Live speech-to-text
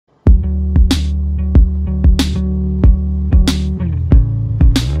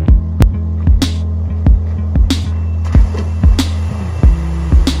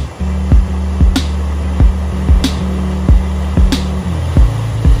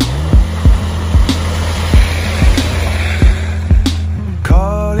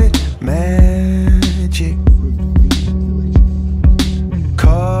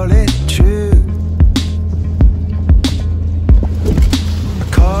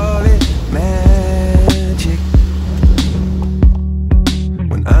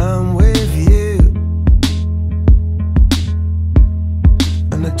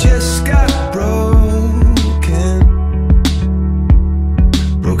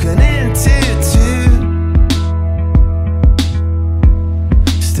broken into two.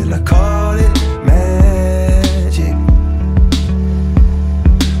 Still I call it magic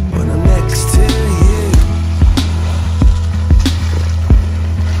when I'm next to you.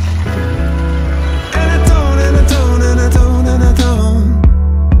 And I don't, and I don't, and I don't, and I don't.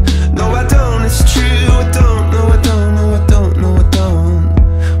 No, I don't, it's true. I don't, no, I don't, no, I don't, no, I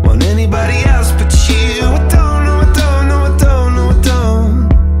don't want anybody else but you. I don't, no, I don't, no, I don't, no, I don't.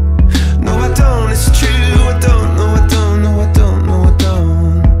 No, I don't, it's true. I don't, no, I don't, no, I don't, no, I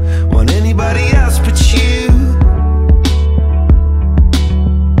don't want anybody else but you.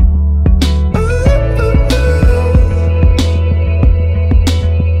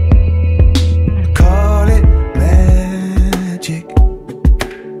 Call it magic.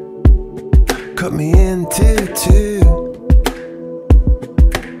 Cut me into two.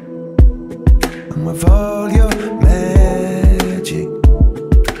 I'm of all your magic.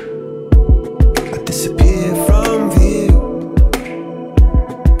 I disappear from view,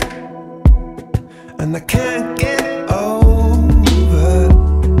 and I can't get over,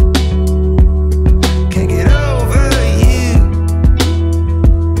 can't get over you.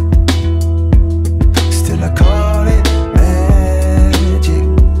 Still I call it magic.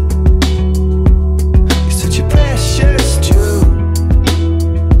 You're such a precious jewel.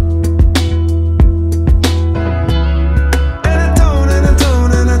 And I don't, and I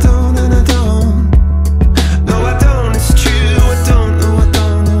don't, and I don't, and I don't. No, I don't, it's true. I don't, no, I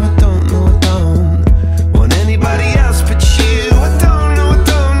don't, no, I don't, no, I don't want anybody else but you. I don't, no, I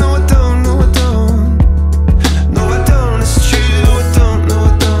don't, no, I don't, no, I don't. No, I don't, it's true. I don't, no,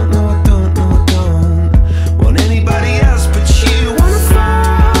 I don't, no, I don't, no, I don't want anybody else but you. Wanna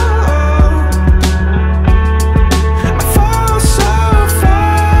fall, I fall so far.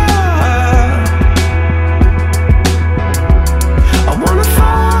 I wanna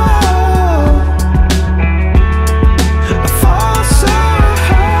fall, I fall so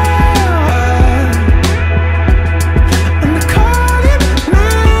hard. And I call it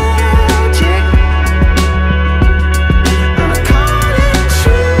magic, and I call it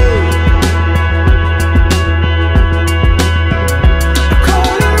true. I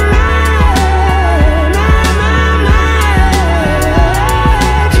call it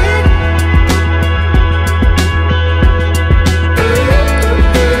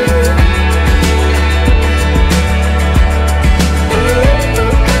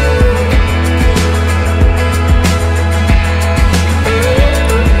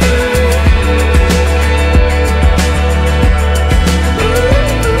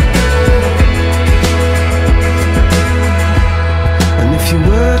And if you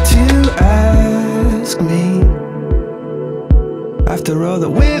were to ask me, after all that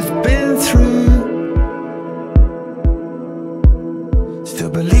we've been through, still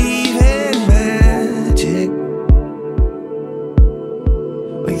believe it.